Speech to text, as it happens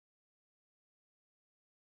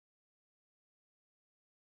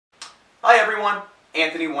Hi everyone,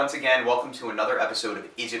 Anthony once again. Welcome to another episode of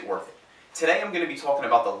Is It Worth It? Today I'm going to be talking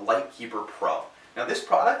about the Lightkeeper Pro. Now this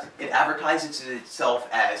product, it advertises itself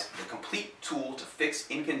as the complete tool to fix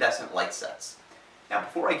incandescent light sets. Now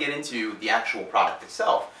before I get into the actual product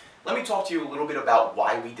itself, let me talk to you a little bit about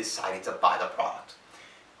why we decided to buy the product.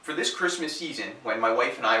 For this Christmas season, when my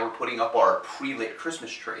wife and I were putting up our pre-lit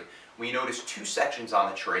Christmas tree, we noticed two sections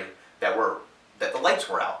on the tree that the lights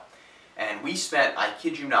were out. And we spent, I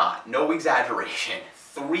kid you not, no exaggeration,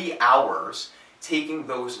 3 hours taking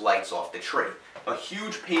those lights off the tree. A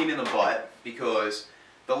huge pain in the butt because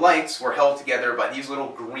the lights were held together by these little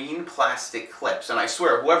green plastic clips. And I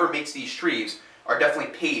swear, whoever makes these trees are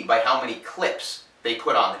definitely paid by how many clips they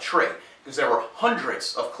put on the tree. Because there were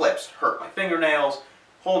hundreds of clips, hurt my fingernails,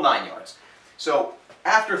 whole 9 yards. So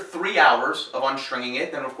after 3 hours of unstringing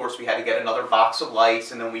it, then of course we had to get another box of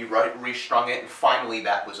lights, and then we restrung it, and finally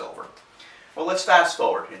that was over. Well, let's fast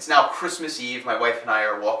forward. It's now Christmas Eve. My wife and I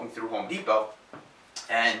are walking through Home Depot,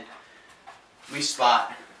 and we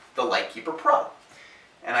spot the Lightkeeper Pro.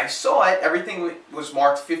 And I saw it. Everything was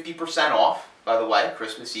marked 50% off, by the way,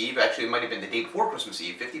 Christmas Eve. Actually, it might have been the day before Christmas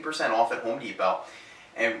Eve, 50% off at Home Depot.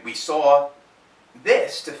 And we saw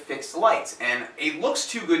this to fix the lights. And it looks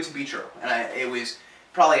too good to be true. And it was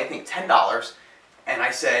probably, I think, $10. And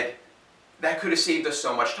I said, that could have saved us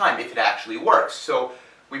so much time if it actually works. So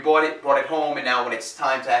we brought it home, and now when it's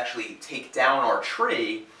time to actually take down our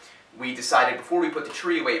tree, we decided before we put the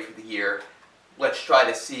tree away for the year, let's try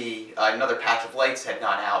to see, another patch of lights had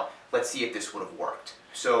gone out, let's see if this would have worked.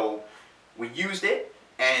 So we used it,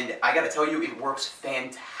 and I gotta tell you, it works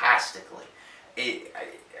fantastically.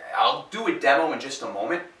 I'll do a demo in just a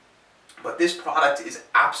moment, but this product is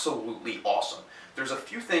absolutely awesome. There's a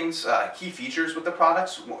few things, key features with the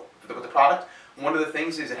product. One of the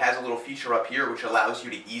things is it has a little feature up here which allows you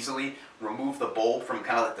to easily remove the bulb from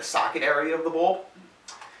kind of like the socket area of the bulb.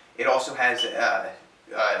 It also has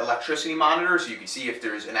electricity monitor, so you can see if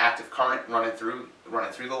there's an active current running through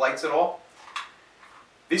the lights at all.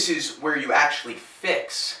 This is where you actually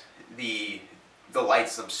fix the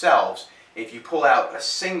lights themselves. If you pull out a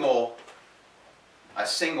single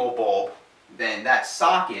bulb, then that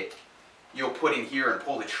socket you'll put in here and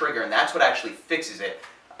pull the trigger, and that's what actually fixes it.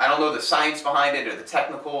 I don't know the science behind it or the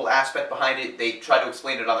technical aspect behind it. They try to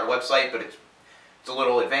explain it on their website, but it's a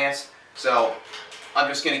little advanced. So I'm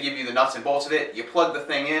just going to give you the nuts and bolts of it. You plug the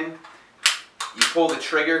thing in, you pull the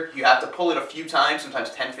trigger. You have to pull it a few times, sometimes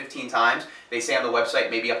 10, 15 times. They say on the website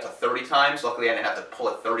maybe up to 30 times. Luckily I didn't have to pull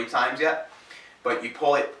it 30 times yet. But you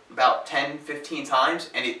pull it about 10, 15 times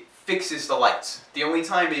and it fixes the lights. The only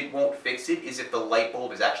time it won't fix it is if the light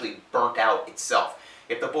bulb is actually burnt out itself.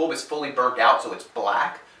 If the bulb is fully burnt out so it's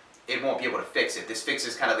black, it won't be able to fix it. This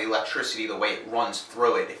fixes kind of the electricity, the way it runs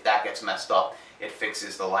through it. If that gets messed up, it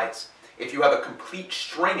fixes the lights. If you have a complete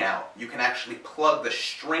string out, you can actually plug the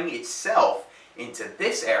string itself into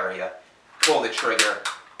this area, pull the trigger,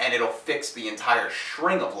 and it'll fix the entire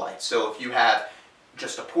string of lights. So if you have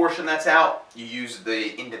just a portion that's out, you use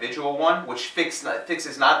the individual one, which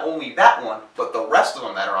fixes not only that one, but the rest of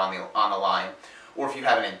them that are on the line. Or if you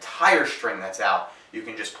have an entire string that's out, you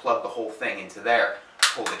can just plug the whole thing into there,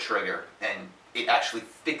 pull the trigger, and it actually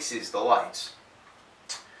fixes the lights.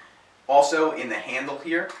 Also, in the handle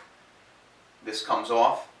here, this comes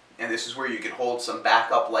off, and this is where you can hold some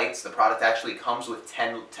backup lights. The product actually comes with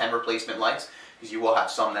 10 replacement lights, because you will have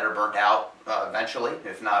some that are burnt out eventually,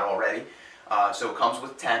 if not already. So it comes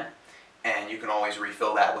with 10, and you can always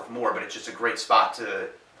refill that with more, but it's just a great spot to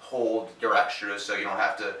hold your extras so you don't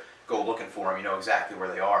have to go looking for them. You know exactly where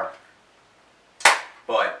they are.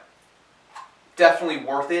 But definitely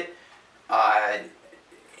worth it.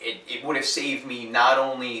 It would have saved me not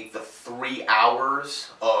only the 3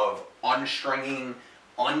 hours of unstringing,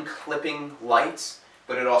 unclipping lights,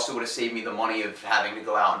 but it also would have saved me the money of having to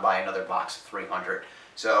go out and buy another box of 300.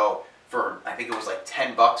 So for, I think it was like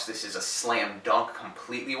 $10, this is a slam dunk,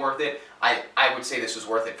 completely worth it. I would say this was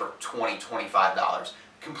worth it for $20, $25.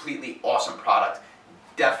 Completely awesome product.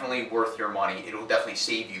 Definitely worth your money. It will definitely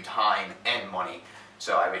save you time and money.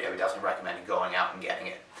 So I would definitely recommend going out and getting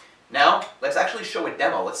it. Now, let's actually show a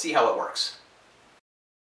demo. Let's see how it works.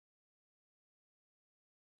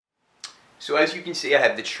 So as you can see, I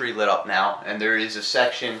have the tree lit up now, and there is a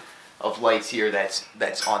section of lights here that's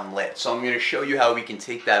unlit. So I'm going to show you how we can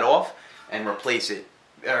take that off and replace it,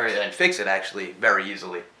 and fix it actually, very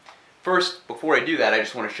easily. First, before I do that, I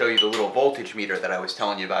just want to show you the little voltage meter that I was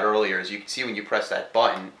telling you about earlier. As you can see, when you press that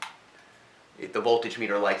button, the voltage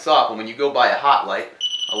meter lights up, and when you go by a hot light,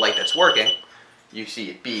 a light that's working, you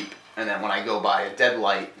see it beep, and then when I go by a dead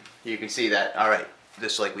light, you can see that, alright,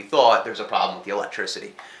 just like we thought, there's a problem with the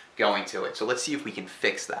electricity. going to it. So let's see if we can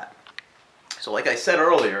fix that. So like I said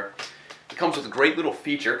earlier, it comes with a great little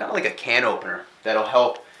feature, kind of like a can opener, that'll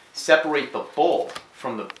help separate the bulb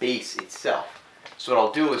from the base itself. So what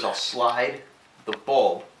I'll do is I'll slide the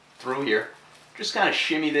bulb through here, just kind of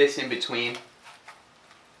shimmy this in between,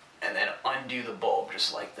 and then undo the bulb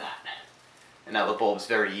just like that. And now the bulb is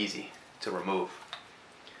very easy to remove.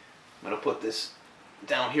 I'm going to put this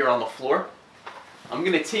down here on the floor. I'm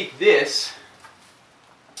going to take this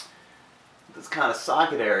kind of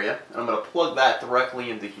socket area, and I'm going to plug that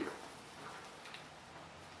directly into here.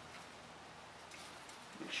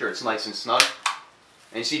 Make sure it's nice and snug.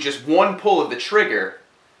 And you see just one pull of the trigger,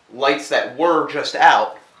 lights that were just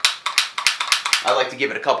out. I like to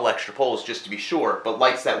give it a couple extra pulls just to be sure, but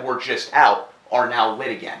lights that were just out are now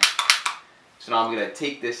lit again. So now I'm going to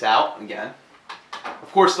take this out again.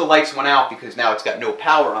 Of course the lights went out because now it's got no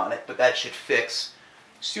power on it, but that should fix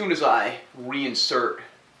as soon as I reinsert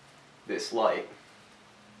this light.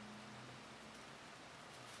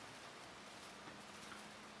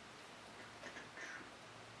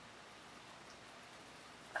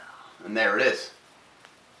 And there it is.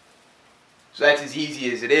 So that's as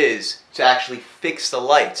easy as it is to actually fix the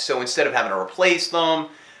lights. So instead of having to replace them,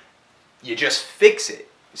 you just fix it.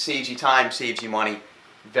 It saves you time, saves you money.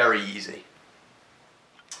 Very easy.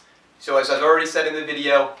 So as I've already said in the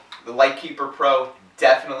video, the Lightkeeper Pro,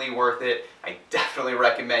 definitely worth it. I definitely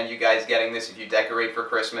recommend you guys getting this if you decorate for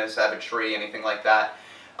Christmas, have a tree, anything like that.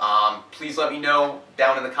 Please let me know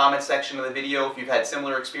down in the comment section of the video if you've had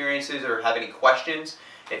similar experiences or have any questions.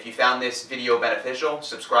 If you found this video beneficial,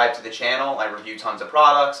 subscribe to the channel. I review tons of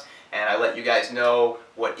products, and I let you guys know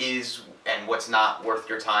what is and what's not worth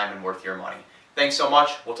your time and worth your money. Thanks so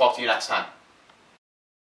much. We'll talk to you next time.